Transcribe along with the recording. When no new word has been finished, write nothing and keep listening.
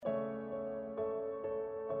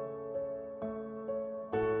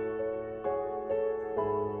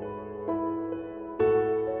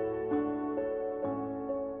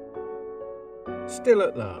Still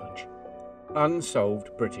at large. Unsolved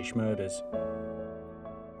British murders.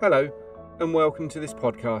 Hello, and welcome to this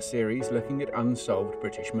podcast series looking at unsolved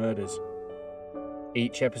British murders.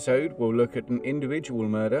 Each episode will look at an individual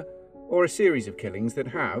murder or a series of killings that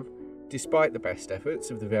have, despite the best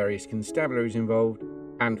efforts of the various constabularies involved,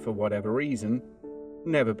 and for whatever reason,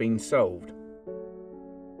 never been solved.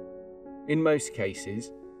 In most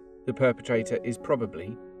cases, the perpetrator is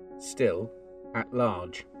probably still at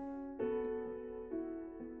large.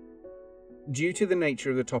 Due to the nature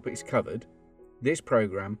of the topics covered, this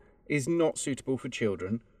programme is not suitable for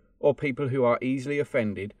children or people who are easily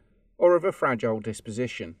offended or of a fragile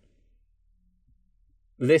disposition.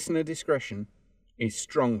 Listener discretion is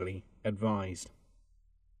strongly advised.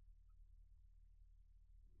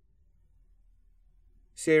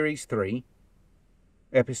 Series 3,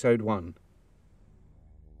 Episode 1.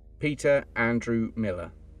 Peter Andrew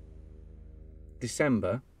Miller.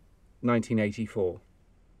 December 1984.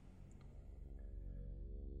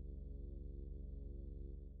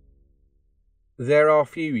 There are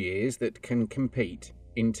few years that can compete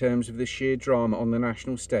in terms of the sheer drama on the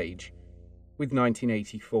national stage with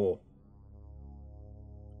 1984.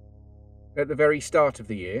 At the very start of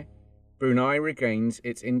the year, Brunei regains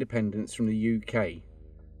its independence from the UK,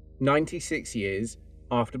 96 years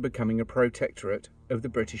after becoming a protectorate of the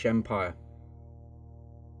British Empire.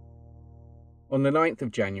 On the 9th of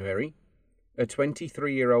January, a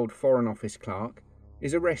 23-year-old Foreign Office clerk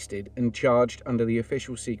is arrested and charged under the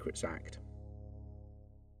Official Secrets Act.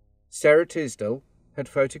 Sarah Tisdall had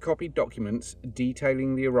photocopied documents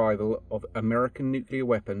detailing the arrival of American nuclear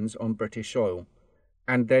weapons on British soil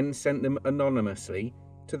and then sent them anonymously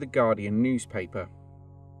to the Guardian newspaper.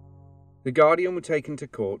 The Guardian were taken to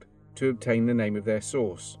court to obtain the name of their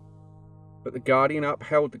source, but the Guardian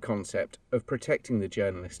upheld the concept of protecting the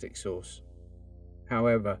journalistic source.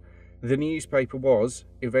 However, the newspaper was,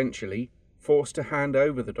 eventually, forced to hand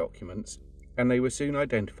over the documents, and they were soon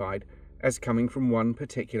identified as coming from one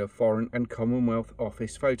particular Foreign and Commonwealth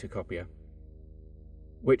Office photocopier,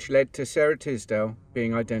 which led to Sarah Tisdall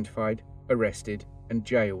being identified, arrested and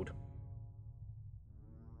jailed.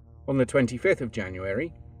 On the 25th of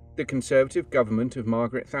January, the Conservative government of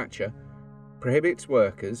Margaret Thatcher prohibits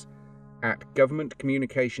workers at Government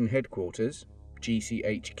Communication Headquarters,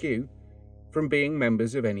 GCHQ, from being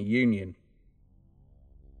members of any union.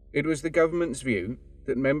 It was the government's view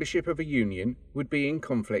that membership of a union would be in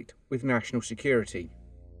conflict with national security.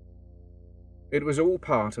 It was all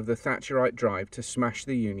part of the Thatcherite drive to smash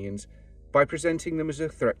the unions by presenting them as a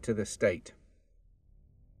threat to the state.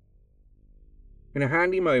 In a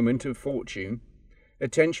handy moment of fortune,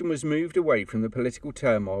 attention was moved away from the political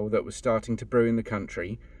turmoil that was starting to brew in the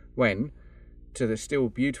country when, to the still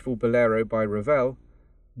beautiful Bolero by Ravel,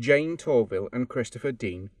 Jane Torville and Christopher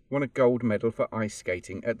Dean won a gold medal for ice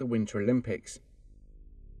skating at the Winter Olympics.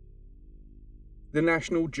 The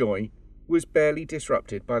national joy was barely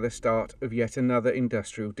disrupted by the start of yet another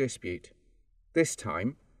industrial dispute. This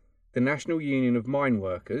time, the National Union of Mine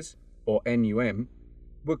Workers, or NUM,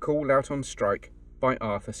 were called out on strike by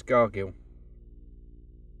Arthur Scargill.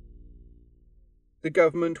 The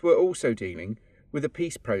government were also dealing with a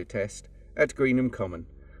peace protest at Greenham Common,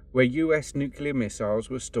 where US nuclear missiles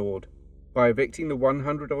were stored, by evicting the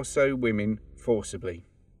 100 or so women forcibly.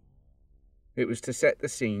 It was to set the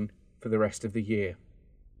scene for the rest of the year.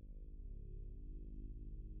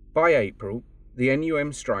 By April, the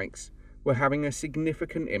NUM strikes were having a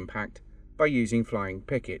significant impact by using flying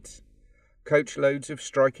pickets, coachloads of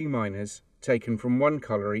striking miners taken from one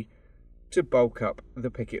colliery to bulk up the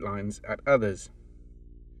picket lines at others,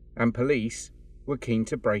 and police were keen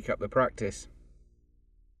to break up the practice.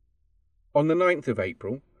 On the 9th of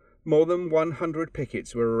April, more than 100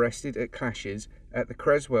 pickets were arrested at clashes at the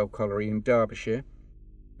Creswell Colliery in Derbyshire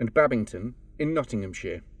and Babington in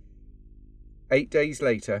Nottinghamshire. 8 days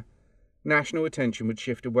later, national attention would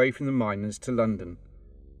shift away from the miners to London,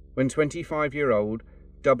 when 25-year-old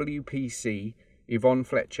WPC Yvonne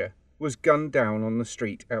Fletcher was gunned down on the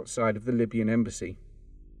street outside of the Libyan embassy.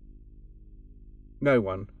 No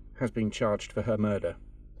one has been charged for her murder.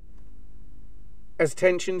 As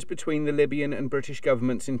tensions between the Libyan and British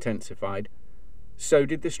governments intensified, so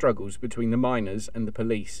did the struggles between the miners and the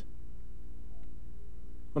police.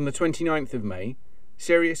 On the 29th of May,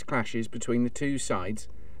 serious clashes between the two sides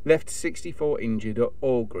left 64 injured at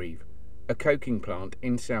Orgreave, a coking plant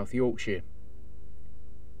in South Yorkshire.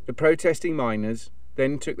 The protesting miners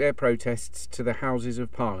then took their protests to the Houses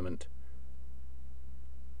of Parliament.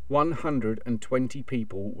 120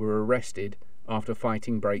 people were arrested after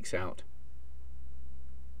fighting breaks out.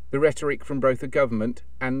 The rhetoric from both the government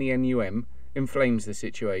and the NUM inflames the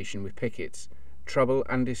situation with pickets, trouble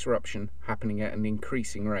and disruption happening at an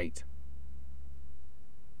increasing rate.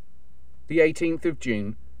 The 18th of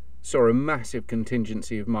June saw a massive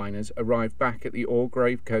contingency of miners arrive back at the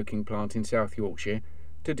Orgrave coking plant in South Yorkshire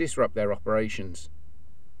to disrupt their operations.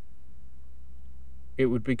 It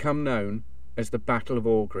would become known as the Battle of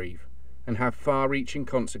Orgreave and have far-reaching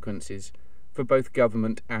consequences for both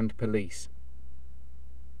government and police.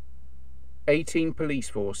 18 police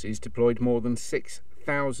forces deployed more than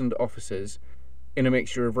 6,000 officers in a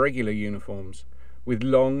mixture of regular uniforms, with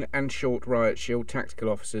long and short riot shield tactical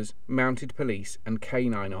officers, mounted police and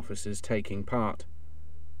canine officers taking part.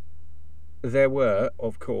 There were,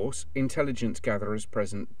 of course, intelligence gatherers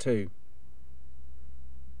present too.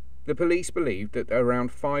 The police believed that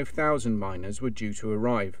around 5,000 miners were due to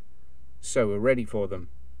arrive, so were ready for them.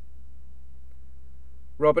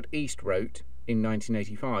 Robert East wrote, in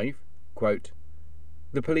 1985, quote,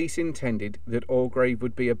 "The police intended that Orgrave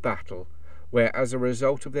would be a battle where, as a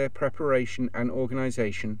result of their preparation and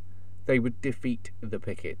organisation, they would defeat the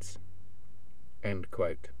pickets." End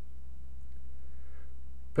quote.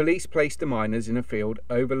 Police placed the miners in a field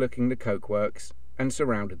overlooking the coke works and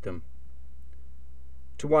surrounded them.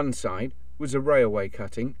 To one side was a railway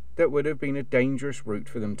cutting that would have been a dangerous route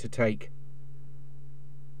for them to take.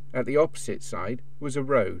 At the opposite side was a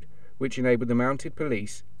road which enabled the mounted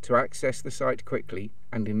police to access the site quickly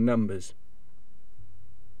and in numbers.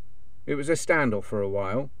 It was a standoff for a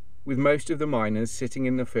while, with most of the miners sitting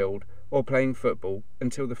in the field or playing football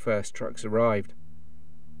until the first trucks arrived.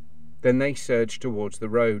 Then they surged towards the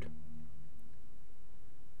road.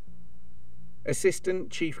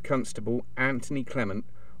 Assistant Chief Constable Anthony Clement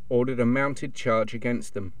ordered a mounted charge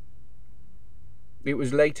against them. It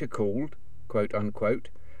was later called, quote unquote,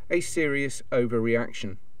 a serious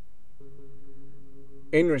overreaction.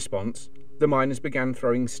 In response, the miners began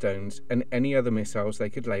throwing stones and any other missiles they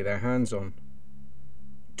could lay their hands on.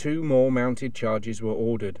 2 more mounted charges were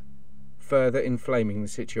ordered, further inflaming the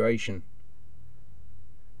situation.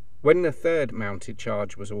 When the 3rd mounted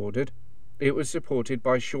charge was ordered, it was supported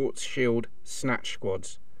by short shield snatch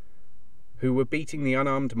squads, who were beating the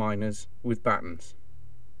unarmed miners with batons.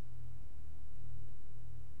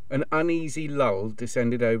 An uneasy lull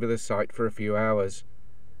descended over the site for a few hours,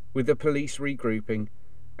 with the police regrouping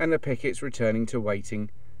and the pickets returning to waiting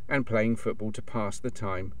and playing football to pass the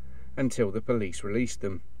time until the police released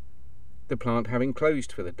them, the plant having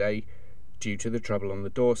closed for the day due to the trouble on the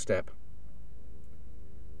doorstep.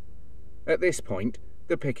 At this point,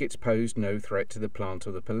 the pickets posed no threat to the plant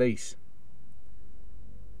or the police.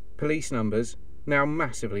 Police numbers now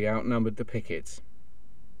massively outnumbered the pickets.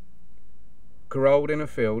 Corralled in a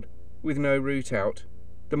field with no route out,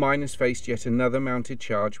 the miners faced yet another mounted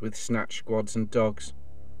charge with snatch squads and dogs.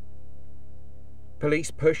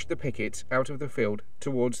 Police pushed the pickets out of the field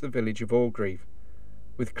towards the village of Orgreave,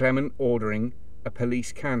 with Clement ordering a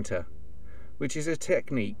police canter, which is a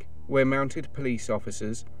technique where mounted police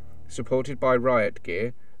officers, supported by riot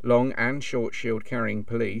gear, long and short shield carrying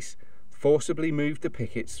police, forcibly moved the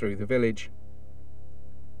pickets through the village.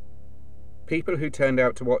 People who turned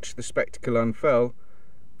out to watch the spectacle unfurl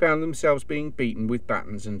found themselves being beaten with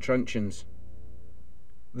batons and truncheons.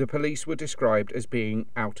 The police were described as being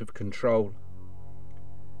out of control.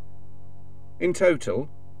 In total,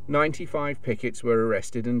 95 pickets were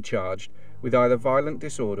arrested and charged with either violent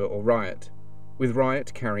disorder or riot, with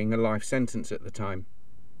riot carrying a life sentence at the time.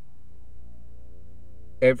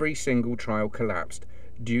 Every single trial collapsed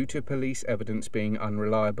due to police evidence being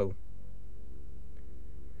unreliable.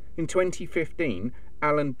 In 2015,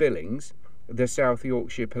 Alan Billings, the South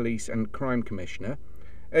Yorkshire Police and Crime Commissioner,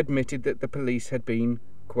 admitted that the police had been,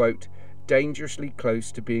 quote, dangerously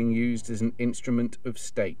close to being used as an instrument of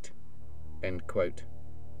state, end quote.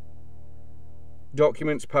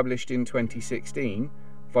 Documents published in 2016,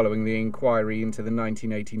 following the inquiry into the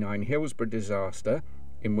 1989 Hillsborough disaster,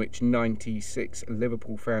 in which 96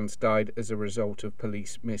 Liverpool fans died as a result of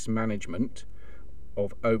police mismanagement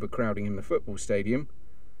of overcrowding in the football stadium,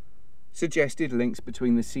 suggested links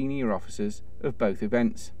between the senior officers of both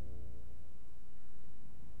events.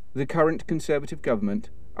 The current Conservative government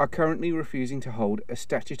are currently refusing to hold a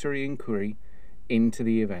statutory inquiry into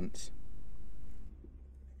the events.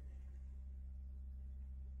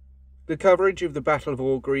 The coverage of the Battle of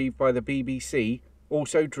Orgreave by the BBC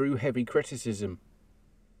also drew heavy criticism.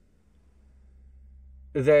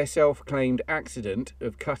 Their self-claimed accident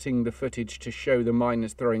of cutting the footage to show the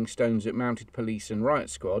miners throwing stones at mounted police and riot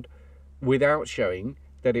squad, without showing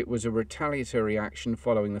that it was a retaliatory action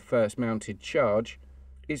following the first mounted charge,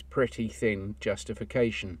 is pretty thin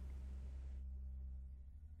justification.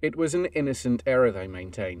 It was an innocent error, they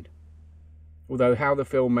maintained, although how the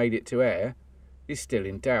film made it to air is still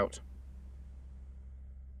in doubt.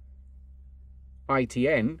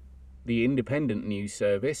 ITN, the independent news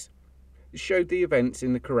service, showed the events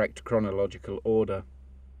in the correct chronological order.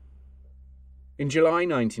 In July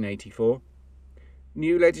 1984,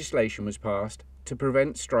 new legislation was passed to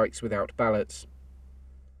prevent strikes without ballots.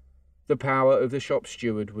 The power of the shop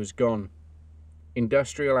steward was gone.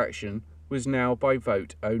 Industrial action was now by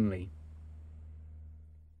vote only.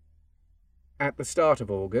 At the start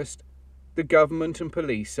of August, the government and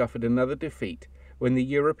police suffered another defeat when the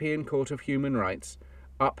European Court of Human Rights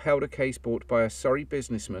upheld a case brought by a Surrey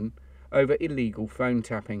businessman over illegal phone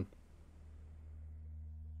tapping.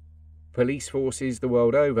 Police forces the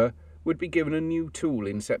world over would be given a new tool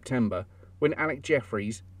in September when Alec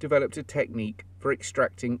Jeffreys developed a technique for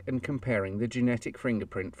extracting and comparing the genetic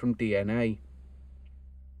fingerprint from DNA.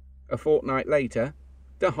 A fortnight later,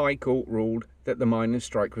 the High Court ruled that the miners'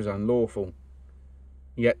 strike was unlawful.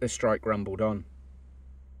 Yet the strike rumbled on.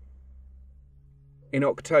 In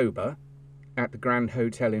October, at the Grand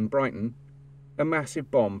Hotel in Brighton, a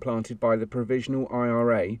massive bomb planted by the Provisional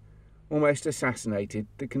IRA almost assassinated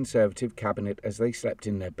the Conservative cabinet as they slept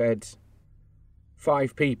in their beds.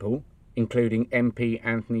 5 people, including MP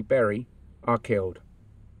Anthony Berry, are killed.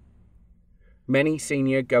 Many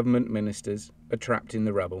senior government ministers are trapped in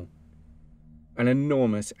the rubble. An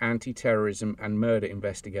enormous anti-terrorism and murder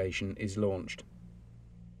investigation is launched.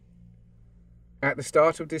 At the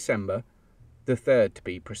start of December, the 3rd to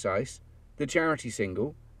be precise, the charity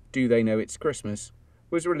single, Do They Know It's Christmas,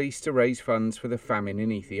 was released to raise funds for the famine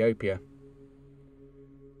in Ethiopia.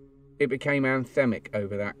 It became anthemic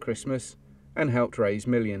over that Christmas and helped raise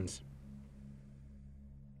millions.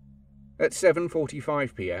 At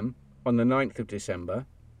 7:45 p.m. on the 9th of December,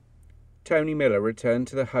 Tony Miller returned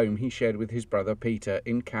to the home he shared with his brother Peter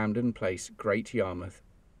in Camden Place, Great Yarmouth,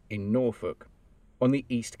 in Norfolk, on the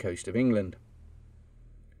east coast of England.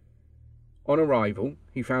 On arrival,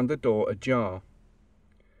 he found the door ajar.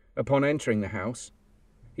 Upon entering the house,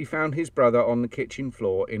 he found his brother on the kitchen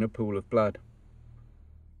floor in a pool of blood.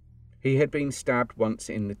 He had been stabbed once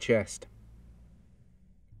in the chest.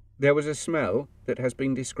 There was a smell that has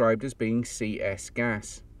been described as being CS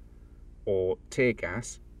gas, or tear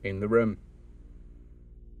gas, in the room.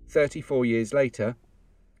 34 years later,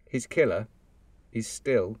 his killer is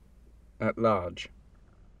still at large.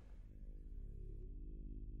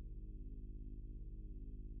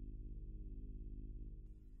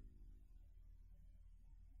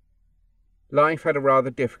 Life had a rather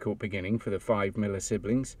difficult beginning for the 5 Miller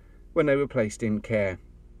siblings when they were placed in care.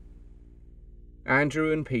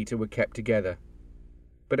 Andrew and Peter were kept together,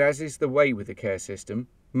 but as is the way with the care system,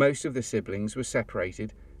 most of the siblings were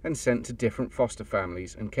separated and sent to different foster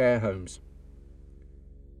families and care homes.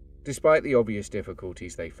 Despite the obvious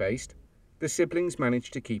difficulties they faced, the siblings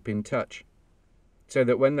managed to keep in touch, so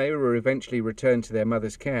that when they were eventually returned to their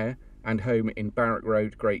mother's care and home in Barrack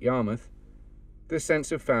Road, Great Yarmouth, the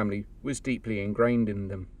sense of family was deeply ingrained in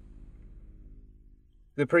them.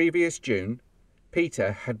 The previous June,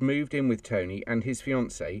 Peter had moved in with Tony and his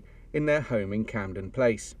fiancée in their home in Camden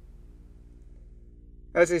Place.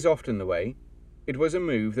 As is often the way, it was a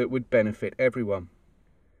move that would benefit everyone.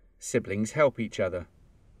 Siblings help each other.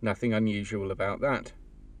 Nothing unusual about that.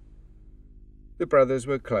 The brothers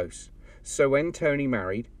were close, so when Tony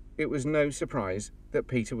married, it was no surprise that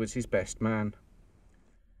Peter was his best man.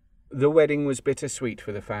 The wedding was bittersweet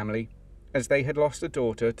for the family, as they had lost a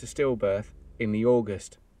daughter to stillbirth in the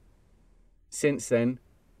August. Since then,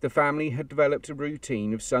 the family had developed a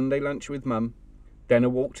routine of Sunday lunch with Mum, then a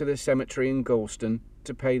walk to the cemetery in Gorleston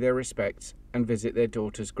to pay their respects and visit their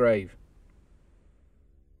daughter's grave.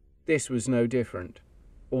 This was no different,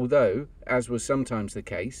 although, as was sometimes the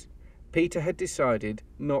case, Peter had decided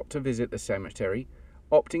not to visit the cemetery,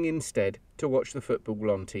 opting instead to watch the football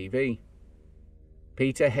on TV.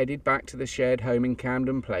 Peter headed back to the shared home in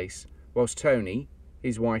Camden Place, whilst Tony,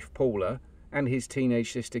 his wife Paula, and his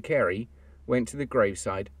teenage sister Kerry went to the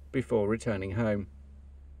graveside before returning home.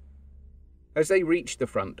 As they reached the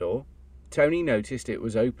front door, Tony noticed it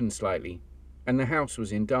was open slightly, and the house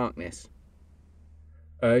was in darkness.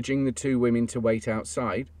 Urging the 2 women to wait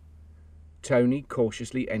outside, Tony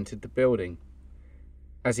cautiously entered the building.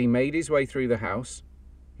 As he made his way through the house,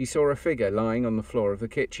 he saw a figure lying on the floor of the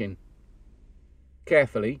kitchen.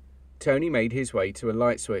 Carefully, Tony made his way to a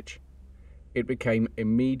light switch. It became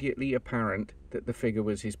immediately apparent that the figure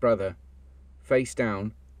was his brother, face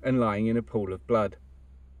down and lying in a pool of blood.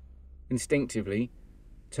 Instinctively,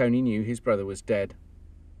 Tony knew his brother was dead.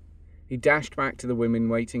 He dashed back to the women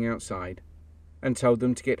waiting outside and told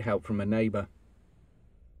them to get help from a neighbour.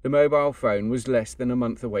 The mobile phone was less than a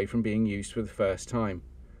month away from being used for the first time,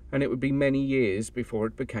 and it would be many years before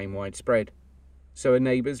it became widespread, so a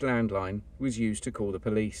neighbour's landline was used to call the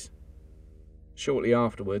police. Shortly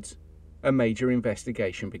afterwards, a major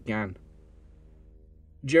investigation began.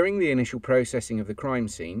 During the initial processing of the crime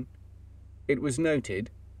scene, it was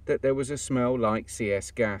noted that there was a smell like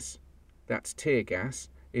CS gas, that's tear gas,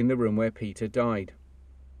 in the room where Peter died.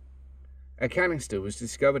 A canister was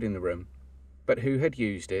discovered in the room, but who had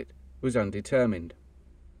used it was undetermined.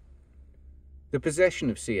 The possession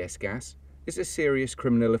of CS gas is a serious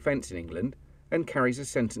criminal offence in England and carries a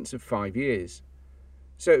sentence of 5 years,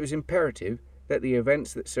 so it was imperative that the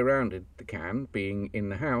events that surrounded the can being in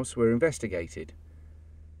the house were investigated.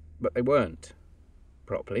 But they weren't,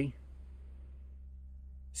 properly.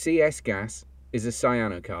 CS gas is a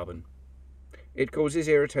cyanocarbon. It causes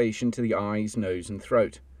irritation to the eyes, nose and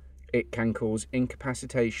throat. It can cause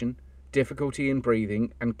incapacitation, difficulty in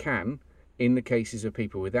breathing, and can, in the cases of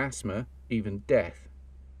people with asthma, even death.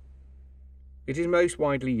 It is most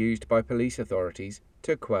widely used by police authorities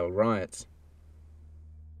to quell riots.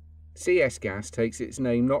 CS gas takes its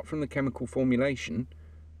name not from the chemical formulation,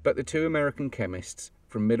 but the two American chemists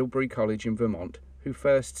from Middlebury College in Vermont who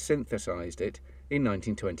first synthesized it in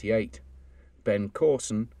 1928, Ben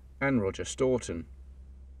Corson and Roger Staunton.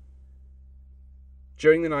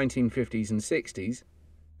 During the 1950s and 60s,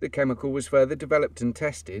 the chemical was further developed and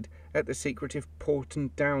tested at the secretive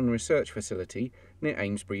Porton Down research facility near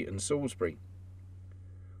Amesbury and Salisbury,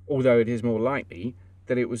 although it is more likely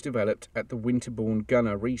that it was developed at the Winterbourne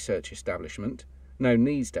Gunner Research Establishment, known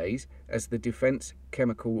these days as the Defence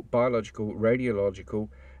Chemical, Biological, Radiological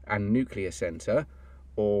and Nuclear Centre,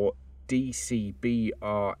 or DCBRNC,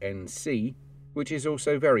 which is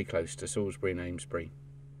also very close to Salisbury and Amesbury.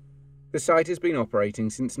 The site has been operating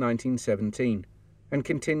since 1917 and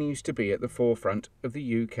continues to be at the forefront of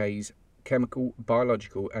the UK's chemical,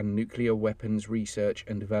 biological and nuclear weapons research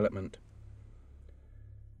and development.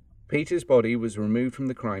 Peter's body was removed from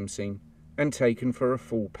the crime scene and taken for a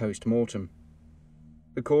full post-mortem.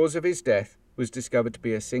 The cause of his death was discovered to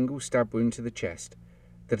be a single stab wound to the chest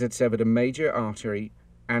that had severed a major artery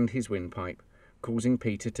and his windpipe, causing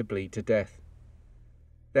Peter to bleed to death.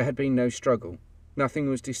 There had been no struggle. Nothing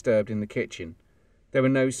was disturbed in the kitchen. There were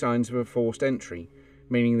no signs of a forced entry,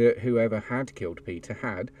 meaning that whoever had killed Peter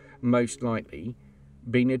had, most likely,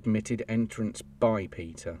 been admitted entrance by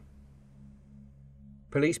Peter.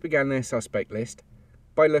 Police began their suspect list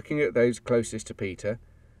by looking at those closest to Peter,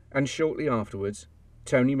 and shortly afterwards,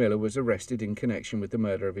 Tony Miller was arrested in connection with the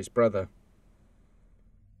murder of his brother.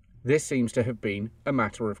 This seems to have been a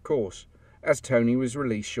matter of course, as Tony was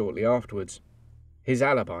released shortly afterwards. His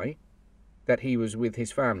alibi, that he was with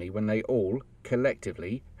his family when they all,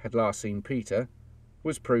 collectively, had last seen Peter,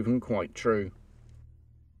 was proven quite true.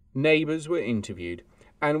 Neighbours were interviewed,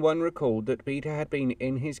 and one recalled that Peter had been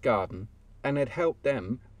in his garden and had helped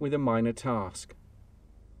them with a minor task.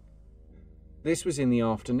 This was in the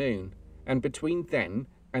afternoon, and between then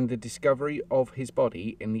and the discovery of his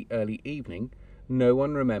body in the early evening, no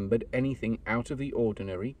one remembered anything out of the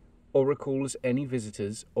ordinary or recalls any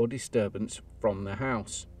visitors or disturbance from the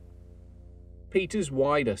house. Peter's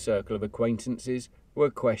wider circle of acquaintances were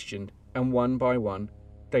questioned, and one by one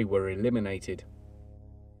they were eliminated.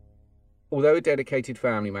 Although a dedicated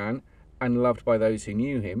family man and loved by those who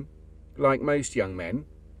knew him, like most young men,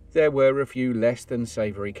 there were a few less than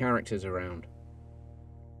savoury characters around.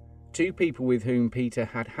 Two people with whom Peter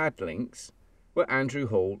had had links were Andrew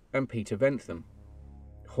Hall and Peter Ventham.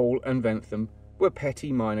 Hall and Ventham were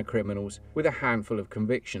petty minor criminals with a handful of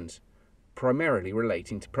convictions, primarily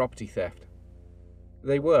relating to property theft.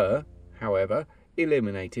 They were, however,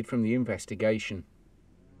 eliminated from the investigation.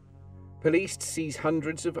 Police seized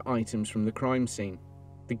hundreds of items from the crime scene,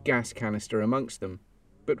 the gas canister amongst them,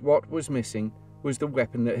 but what was missing was the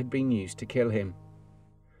weapon that had been used to kill him.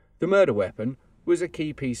 The murder weapon was a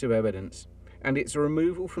key piece of evidence, and its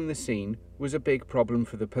removal from the scene was a big problem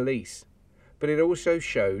for the police, but it also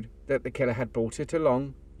showed that the killer had brought it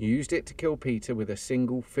along, used it to kill Peter with a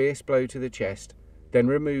single fierce blow to the chest, then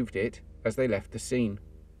removed it as they left the scene.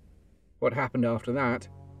 What happened after that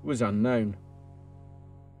was unknown.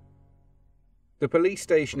 The police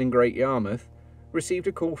station in Great Yarmouth received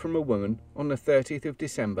a call from a woman on the 30th of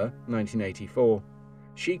December 1984.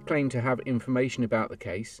 She claimed to have information about the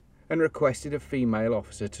case and requested a female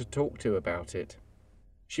officer to talk to about it.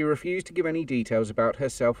 She refused to give any details about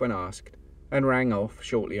herself when asked and rang off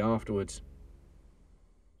shortly afterwards.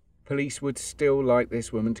 Police would still like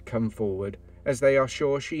this woman to come forward, as they are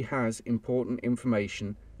sure she has important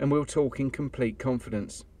information and will talk in complete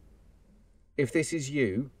confidence. If this is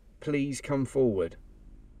you, please come forward.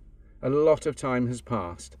 A lot of time has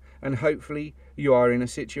passed, and hopefully you are in a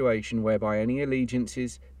situation whereby any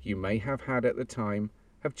allegiances you may have had at the time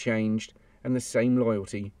have changed and the same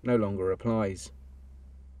loyalty no longer applies.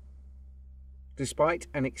 Despite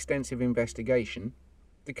an extensive investigation,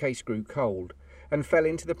 the case grew cold and fell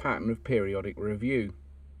into the pattern of periodic review.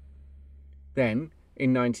 Then,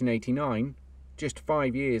 in 1989, just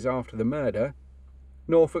 5 years after the murder,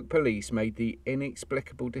 Norfolk police made the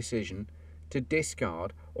inexplicable decision to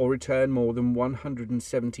discard or return more than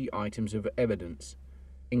 170 items of evidence,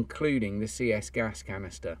 including the CS gas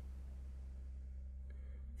canister.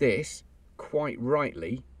 This, quite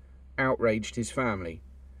rightly, outraged his family,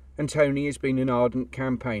 and Tony has been an ardent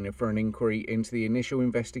campaigner for an inquiry into the initial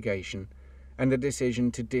investigation and the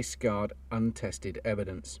decision to discard untested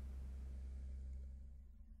evidence.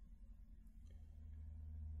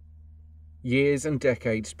 Years and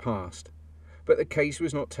decades passed, but the case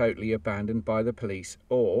was not totally abandoned by the police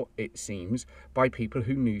or, it seems, by people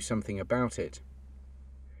who knew something about it.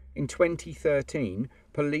 In 2013,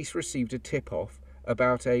 police received a tip-off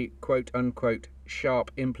about a quote-unquote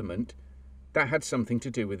sharp implement that had something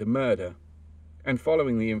to do with the murder, and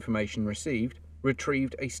following the information received,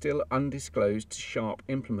 retrieved a still undisclosed sharp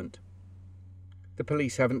implement. The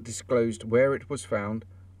police haven't disclosed where it was found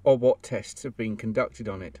or what tests have been conducted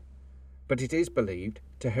on it, but it is believed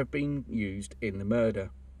to have been used in the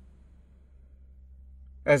murder.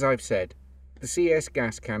 As I've said, the CS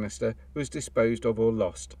gas canister was disposed of or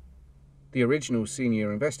lost. The original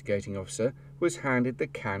senior investigating officer was handed the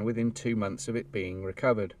can within 2 months of it being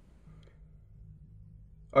recovered.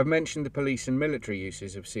 I've mentioned the police and military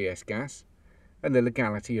uses of CS gas and the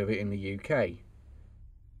legality of it in the UK,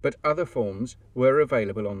 but other forms were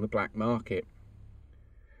available on the black market.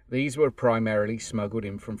 These were primarily smuggled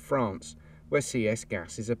in from France, where CS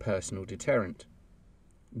gas is a personal deterrent.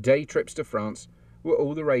 Day trips to France were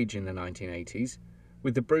all the rage in the 1980s,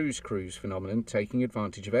 with the Bruise Cruise phenomenon taking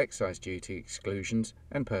advantage of excise duty exclusions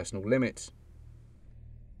and personal limits.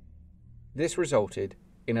 This resulted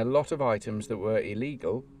in a lot of items that were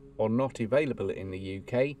illegal or not available in the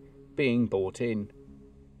UK being bought in.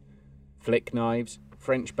 Flick knives,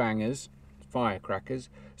 French bangers, firecrackers,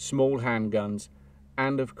 small handguns,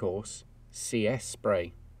 and of course, CS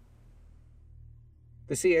spray.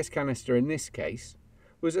 The CS canister in this case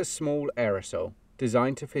was a small aerosol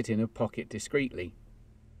designed to fit in a pocket discreetly.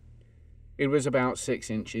 It was about 6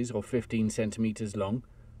 inches or 15 centimetres long,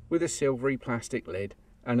 with a silvery plastic lid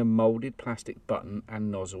and a moulded plastic button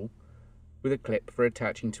and nozzle with a clip for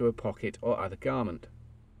attaching to a pocket or other garment.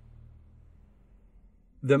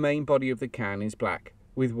 The main body of the can is black,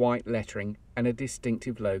 with white lettering and a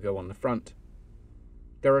distinctive logo on the front.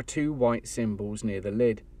 There are 2 white symbols near the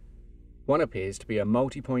lid. One appears to be a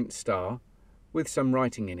multi-point star with some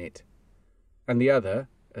writing in it, and the other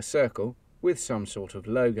a circle with some sort of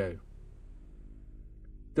logo.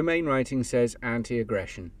 The main writing says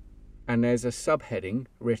anti-aggression, and there's a subheading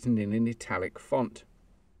written in an italic font.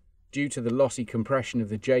 Due to the lossy compression of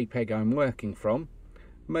the JPEG I'm working from,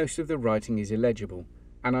 most of the writing is illegible,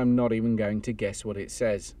 and I'm not even going to guess what it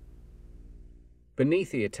says.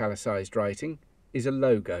 Beneath the italicized writing is a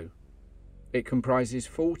logo. It comprises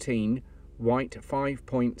 14 white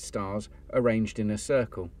 5-point stars arranged in a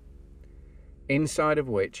circle, inside of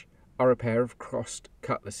which are a pair of crossed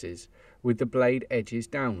cutlasses with the blade edges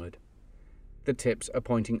downward. The tips are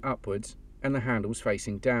pointing upwards and the handles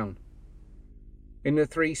facing down. In the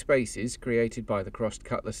 3 spaces created by the crossed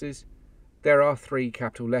cutlasses, there are 3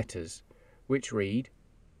 capital letters, which read,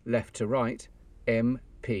 left to right,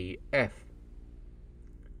 MPF.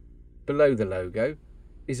 Below the logo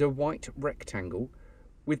is a white rectangle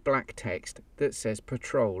with black text that says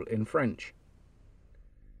patrol in French.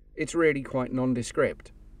 It's really quite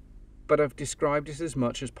nondescript, but I've described it as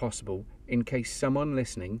much as possible in case someone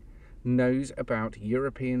listening knows about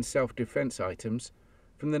European self-defense items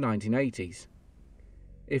from the 1980s.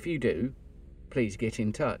 If you do, please get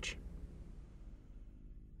in touch.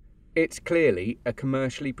 It's clearly a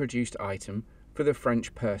commercially produced item for the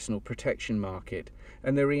French personal protection market,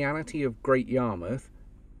 and the reality of Great Yarmouth,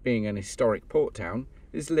 being an historic port town,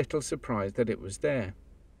 is little surprised that it was there.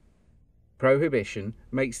 Prohibition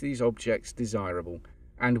makes these objects desirable,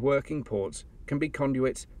 and working ports can be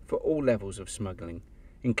conduits for all levels of smuggling,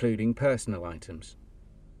 including personal items.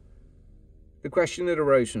 The question that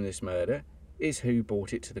arose from this murder is who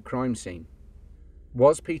brought it to the crime scene.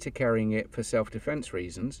 Was Peter carrying it for self-defense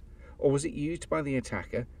reasons, or was it used by the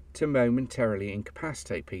attacker to momentarily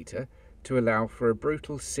incapacitate Peter to allow for a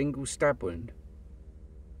brutal single stab wound?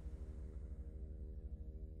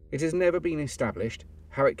 It has never been established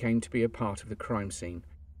how it came to be a part of the crime scene,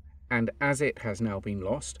 and as it has now been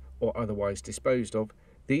lost or otherwise disposed of,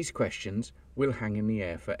 these questions will hang in the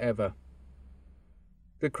air forever.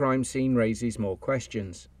 The crime scene raises more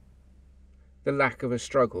questions. The lack of a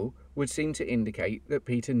struggle would seem to indicate that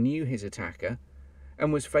Peter knew his attacker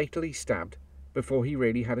and was fatally stabbed before he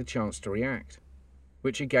really had a chance to react,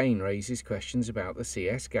 which again raises questions about the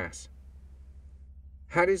CS gas.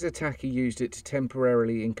 Had his attacker used it to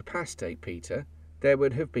temporarily incapacitate Peter, there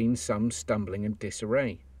would have been some stumbling and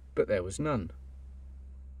disarray, but there was none.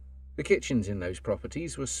 The kitchens in those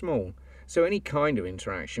properties were small, so any kind of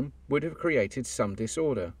interaction would have created some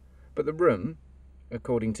disorder, but the room,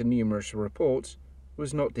 according to numerous reports,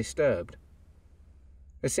 was not disturbed.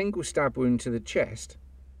 A single stab wound to the chest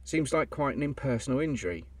seems like quite an impersonal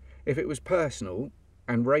injury. If it was personal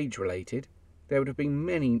and rage-related, there would have been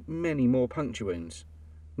many, many more puncture wounds,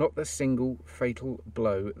 not the single fatal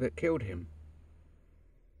blow that killed him.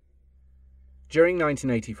 During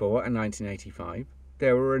 1984 and 1985,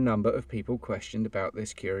 there were a number of people questioned about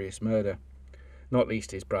this curious murder, not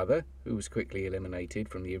least his brother, who was quickly eliminated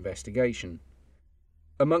from the investigation.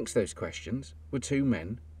 Amongst those questions were two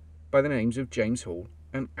men by the names of James Hall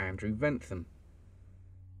and Andrew Bentham.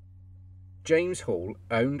 James Hall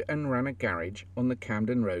owned and ran a garage on the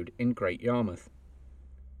Camden Road in Great Yarmouth.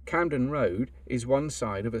 Camden Road is one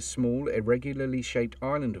side of a small, irregularly shaped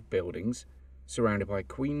island of buildings surrounded by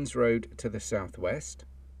Queen's Road to the southwest,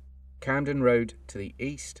 Camden Road to the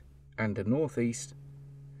east and the northeast,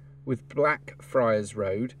 with Blackfriars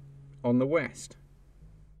Road on the west.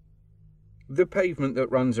 The pavement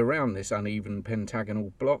that runs around this uneven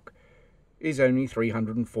pentagonal block is only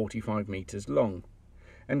 345 metres long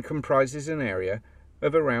and comprises an area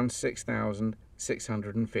of around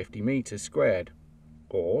 6,650 metres squared,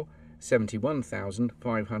 or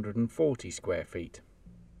 71,540 square feet.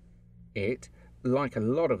 It, like a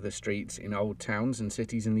lot of the streets in old towns and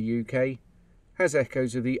cities in the UK, has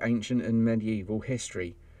echoes of the ancient and medieval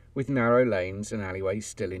history, with narrow lanes and alleyways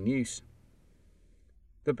still in use.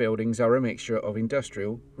 The buildings are a mixture of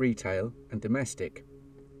industrial, retail and domestic.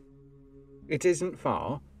 It isn't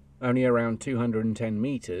far, only around 210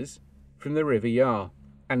 metres, from the River Yar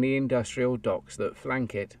and the industrial docks that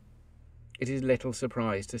flank it. It is little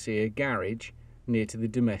surprise to see a garage near to the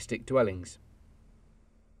domestic dwellings.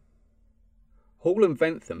 Hall and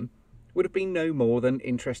Bentham would have been no more than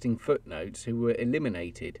interesting footnotes who were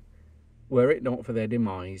eliminated, were it not for their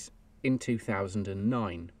demise in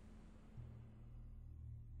 2009.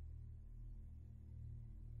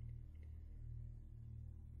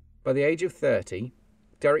 By the age of 30,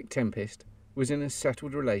 Derek Tempest was in a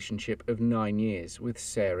settled relationship of 9 years with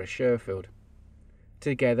Sarah Sherfield.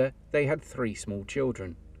 Together they had 3 small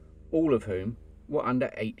children, all of whom were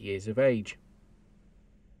under 8 years of age.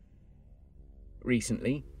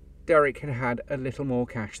 Recently, Derek had had a little more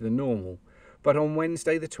cash than normal, but on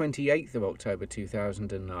Wednesday the 28th of October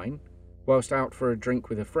 2009, whilst out for a drink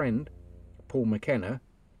with a friend, Paul McKenna,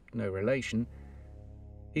 no relation,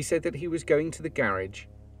 he said that he was going to the garage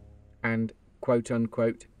and,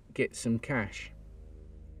 quote-unquote, get some cash.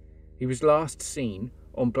 He was last seen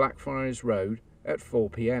on Blackfriars Road at 4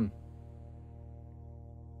 p.m.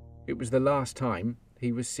 It was the last time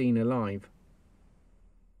he was seen alive.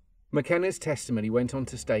 McKenna's testimony went on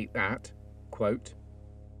to state that, quote,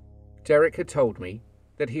 Derek had told me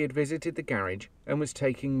that he had visited the garage and was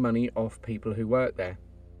taking money off people who worked there.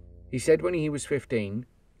 He said when he was 15,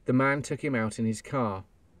 the man took him out in his car.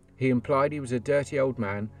 He implied he was a dirty old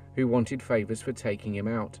man who wanted favours for taking him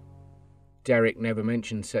out. Derek never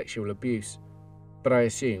mentioned sexual abuse, but I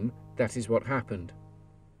assume that is what happened.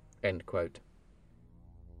 End quote.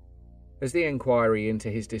 As the inquiry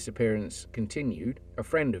into his disappearance continued, a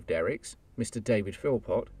friend of Derek's, Mr. David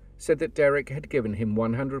Philpott, said that Derek had given him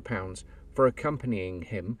 £100 for accompanying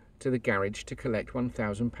him to the garage to collect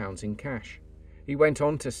 £1,000 in cash. He went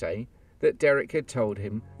on to say that Derek had told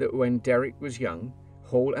him that when Derek was young,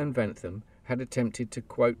 Hall and Bentham had attempted to,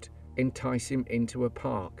 quote, entice him into a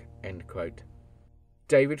park, end quote.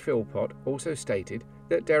 David Philpott also stated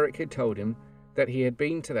that Derek had told him that he had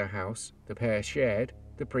been to the house the pair shared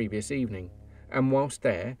the previous evening, and whilst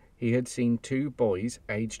there he had seen 2 boys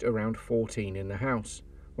aged around 14 in the house,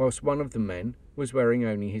 whilst one of the men was wearing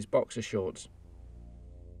only his boxer shorts.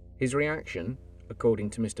 His reaction, according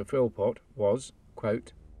to Mr. Philpott, was,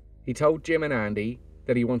 quote, he told Jim and Andy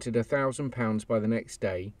that he wanted £1,000 by the next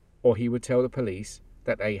day, or he would tell the police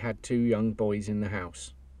that they had 2 young boys in the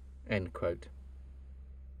house, end quote.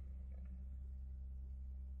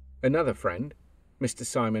 Another friend, Mr.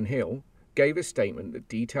 Simon Hill, gave a statement that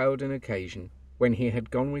detailed an occasion when he had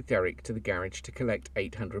gone with Derek to the garage to collect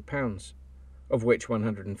 £800, of which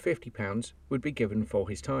 £150 would be given for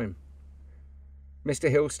his time. Mr.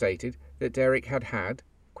 Hill stated that Derek had had,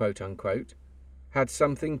 quote unquote, had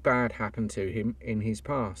something bad happen to him in his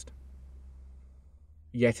past.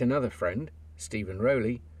 Yet another friend, Stephen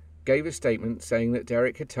Rowley, gave a statement saying that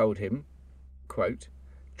Derek had told him, quote,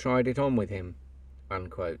 tried it on with him,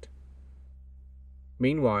 unquote.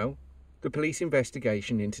 Meanwhile, the police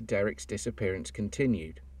investigation into Derek's disappearance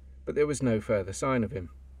continued, but there was no further sign of him.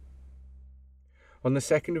 On the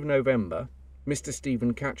 2nd of November, Mr.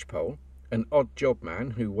 Stephen Catchpole, an odd job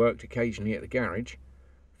man who worked occasionally at the garage,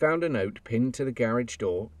 found a note pinned to the garage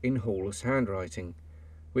door in Hall's handwriting,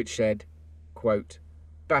 which said, quote,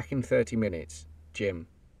 back in 30 minutes, Jim,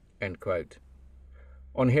 end quote.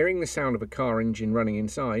 On hearing the sound of a car engine running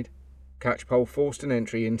inside, Catchpole forced an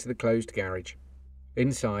entry into the closed garage.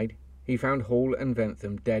 Inside, he found Hall and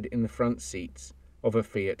Bentham dead in the front seats of a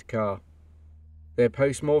Fiat car. Their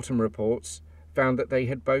post-mortem reports found that they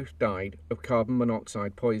had both died of carbon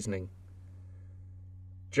monoxide poisoning.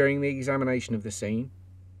 During the examination of the scene,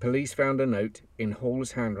 police found a note in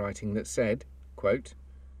Hall's handwriting that said, quote,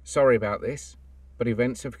 sorry about this, but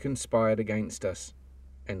events have conspired against us,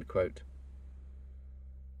 end quote.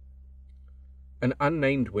 An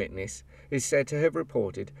unnamed witness is said to have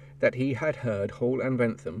reported that he had heard Hall and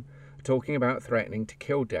Bentham talking about threatening to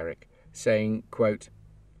kill Derek, saying, quote,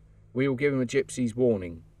 we will give him a gypsy's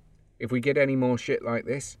warning. If we get any more shit like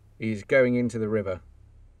this, he is going into the river.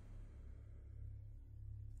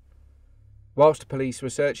 Whilst police were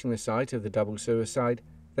searching the site of the double suicide,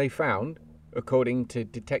 they found, according to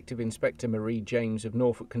Detective Inspector Marie James of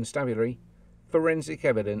Norfolk Constabulary, forensic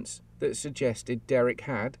evidence that suggested Derek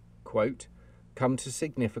had, quote, come to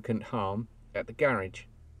significant harm at the garage,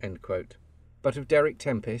 end quote. But of Derek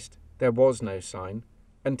Tempest, there was no sign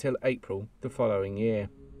until April the following year.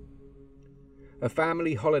 A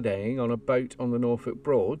family holidaying on a boat on the Norfolk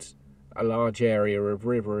Broads, a large area of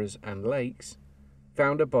rivers and lakes,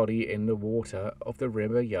 found a body in the water of the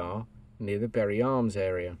River Yar near the Berry Arms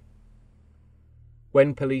area.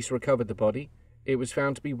 When police recovered the body, it was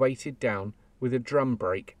found to be weighted down with a drum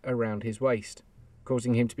brake around his waist,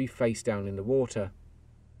 causing him to be face down in the water.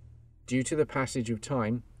 Due to the passage of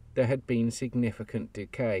time, there had been significant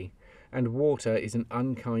decay, and water is an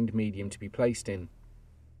unkind medium to be placed in.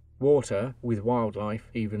 Water, with wildlife,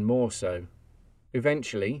 even more so.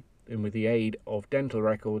 Eventually, and with the aid of dental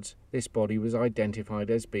records, this body was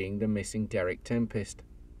identified as being the missing Derek Tempest.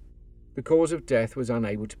 The cause of death was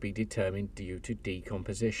unable to be determined due to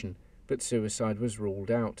decomposition, but suicide was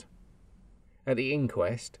ruled out. At the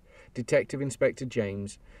inquest, Detective Inspector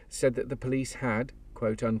James said that the police had,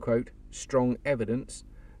 quote unquote, strong evidence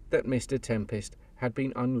that Mr. Tempest had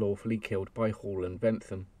been unlawfully killed by Hall and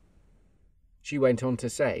Bentham. She went on to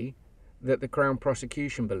say that the Crown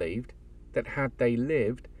prosecution believed that had they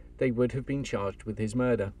lived, they would have been charged with his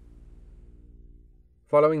murder.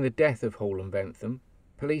 Following the death of Hall and Bentham,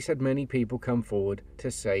 police had many people come forward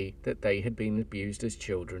to say that they had been abused as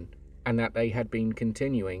children, and that they had been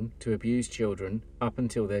continuing to abuse children up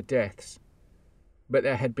until their deaths. But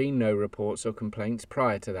there had been no reports or complaints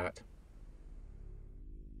prior to that.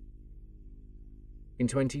 In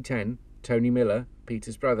 2010, Tony Miller,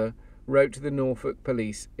 Peter's brother, wrote to the Norfolk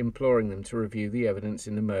police imploring them to review the evidence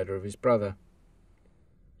in the murder of his brother.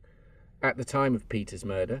 At the time of Peter's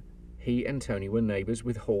murder, he and Tony were neighbours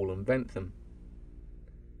with Hall and Bentham.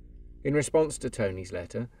 In response to Tony's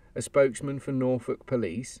letter, a spokesman for Norfolk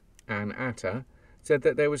Police, Anne Atta, said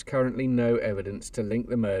that there was currently no evidence to link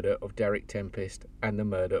the murder of Derek Tempest and the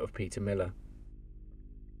murder of Peter Miller.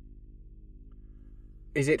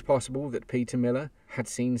 Is it possible that Peter Miller had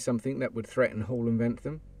seen something that would threaten Hall and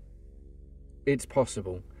Bentham? It's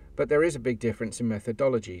possible, but there is a big difference in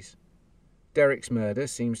methodologies. Derek's murder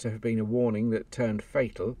seems to have been a warning that turned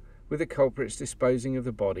fatal, with the culprits disposing of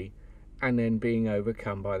the body and then being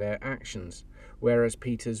overcome by their actions, whereas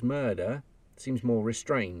Peter's murder seems more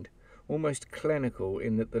restrained, almost clinical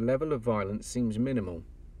in that the level of violence seems minimal.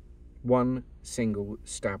 One single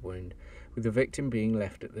stab wound, with the victim being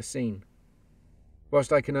left at the scene.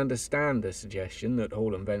 Whilst I can understand the suggestion that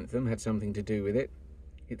Hall and Bentham had something to do with it,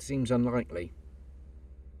 it seems unlikely.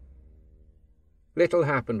 Little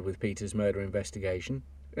happened with Peter's murder investigation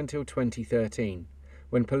until 2013,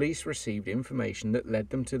 when police received information that led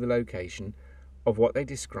them to the location of what they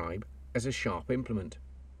describe as a sharp implement.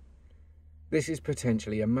 This is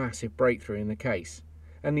potentially a massive breakthrough in the case,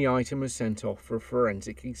 and the item was sent off for a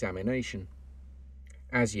forensic examination.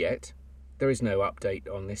 As yet, there is no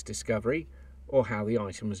update on this discovery or how the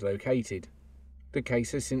item was located. The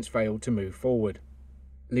case has since failed to move forward,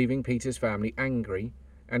 leaving Peter's family angry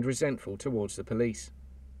and resentful towards the police.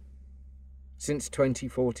 Since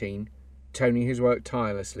 2014, Tony has worked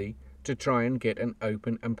tirelessly to try and get an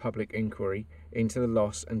open and public inquiry into the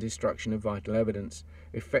loss and destruction of vital evidence,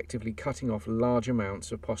 effectively cutting off large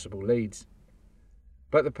amounts of possible leads.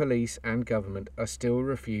 But the police and government are still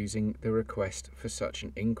refusing the request for such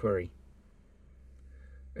an inquiry.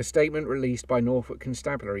 A statement released by Norfolk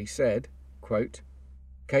Constabulary said, quote,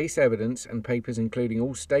 "Case evidence and papers including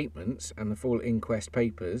all statements and the full inquest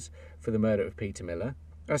papers for the murder of Peter Miller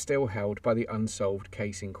are still held by the Unsolved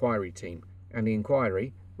Case Inquiry Team, and the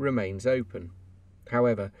inquiry remains open.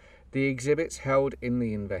 However, the exhibits held in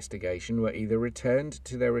the investigation were either returned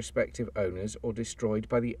to their respective owners or destroyed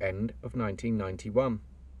by the end of 1991.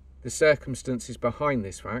 The circumstances behind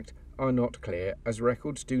this fact are not clear, as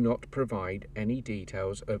records do not provide any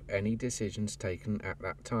details of any decisions taken at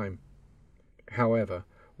that time. However,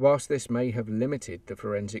 whilst this may have limited the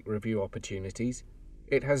forensic review opportunities,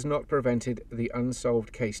 it has not prevented the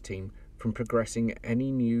Unsolved Case Team from progressing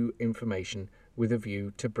any new information with a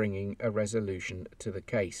view to bringing a resolution to the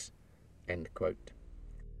case." End quote.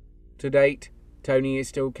 To date, Tony is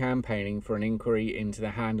still campaigning for an inquiry into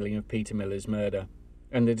the handling of Peter Miller's murder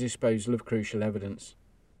and the disposal of crucial evidence.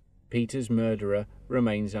 Peter's murderer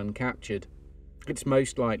remains uncaptured. It's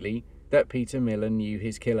most likely that Peter Miller knew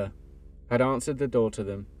his killer, had answered the door to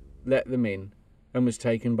them, let them in, and was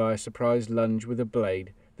taken by a surprise lunge with a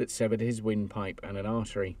blade that severed his windpipe and an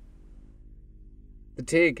artery. The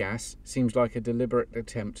tear gas seems like a deliberate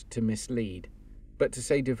attempt to mislead, but to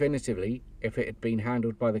say definitively if it had been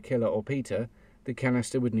handled by the killer or Peter, the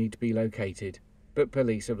canister would need to be located, but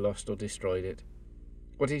police have lost or destroyed it.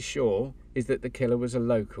 What is sure is that the killer was a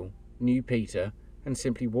local, knew Peter, and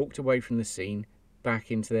simply walked away from the scene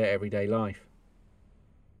back into their everyday life.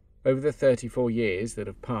 Over the 34 years that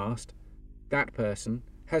have passed, that person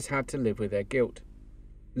has had to live with their guilt,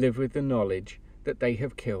 live with the knowledge that they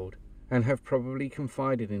have killed and have probably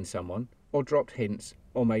confided in someone or dropped hints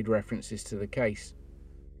or made references to the case.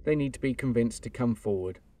 They need to be convinced to come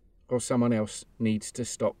forward, or someone else needs to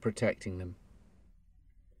stop protecting them.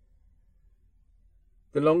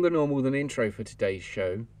 The longer normal than intro for today's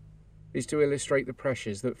show is to illustrate the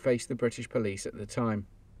pressures that faced the British police at the time.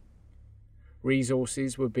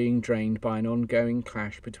 Resources were being drained by an ongoing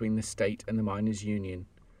clash between the state and the miners' union,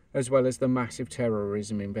 as well as the massive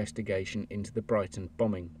terrorism investigation into the Brighton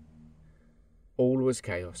bombing. All was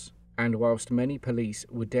chaos, and whilst many police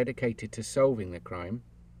were dedicated to solving the crime,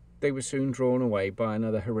 they were soon drawn away by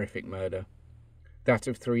another horrific murder, that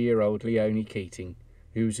of 3-year-old Leonie Keating,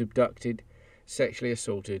 who was abducted, sexually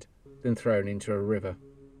assaulted, then thrown into a river.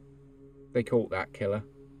 They caught that killer.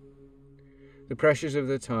 The pressures of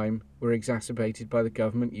the time were exacerbated by the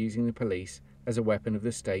government using the police as a weapon of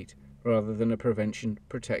the state rather than a prevention,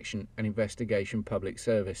 protection and investigation public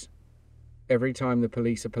service. Every time the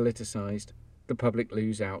police are politicised, the public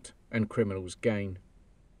lose out and criminals gain.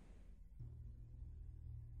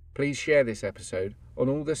 Please share this episode on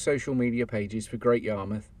all the social media pages for Great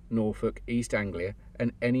Yarmouth, Norfolk, East Anglia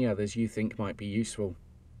and any others you think might be useful.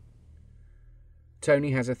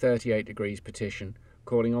 Tony has a 38 Degrees petition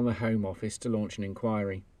calling on the Home Office to launch an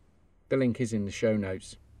inquiry. The link is in the show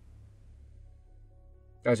notes.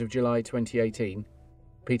 As of July 2018,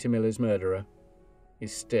 Peter Miller's murderer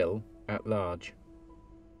is still at large.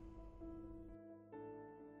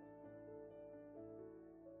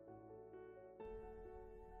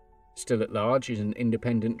 Still at Large is an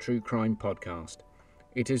independent true crime podcast.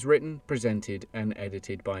 It is written, presented and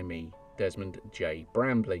edited by me, Desmond J.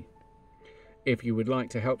 Brambley. If you would like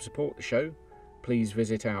to help support the show, please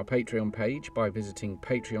visit our Patreon page by visiting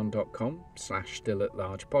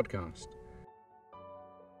patreon.com/stillatlargepodcast.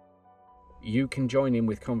 You can join in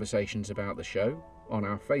with conversations about the show on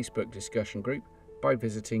our Facebook discussion group by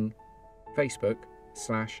visiting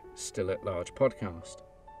facebook.com/stillatlargepodcast.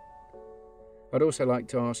 I'd also like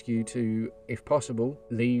to ask you to, if possible,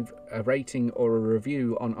 leave a rating or a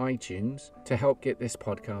review on iTunes to help get this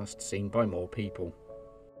podcast seen by more people.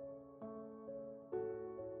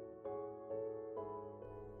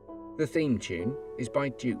 The theme tune is by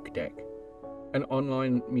Duke Deck, an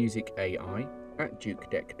online music AI at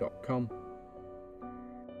dukedeck.com.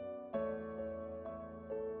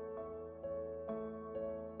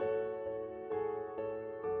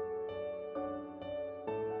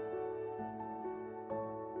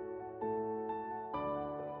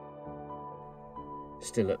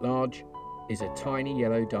 Still at Large is a Tiny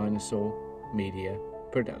Yellow Dinosaur media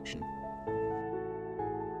production.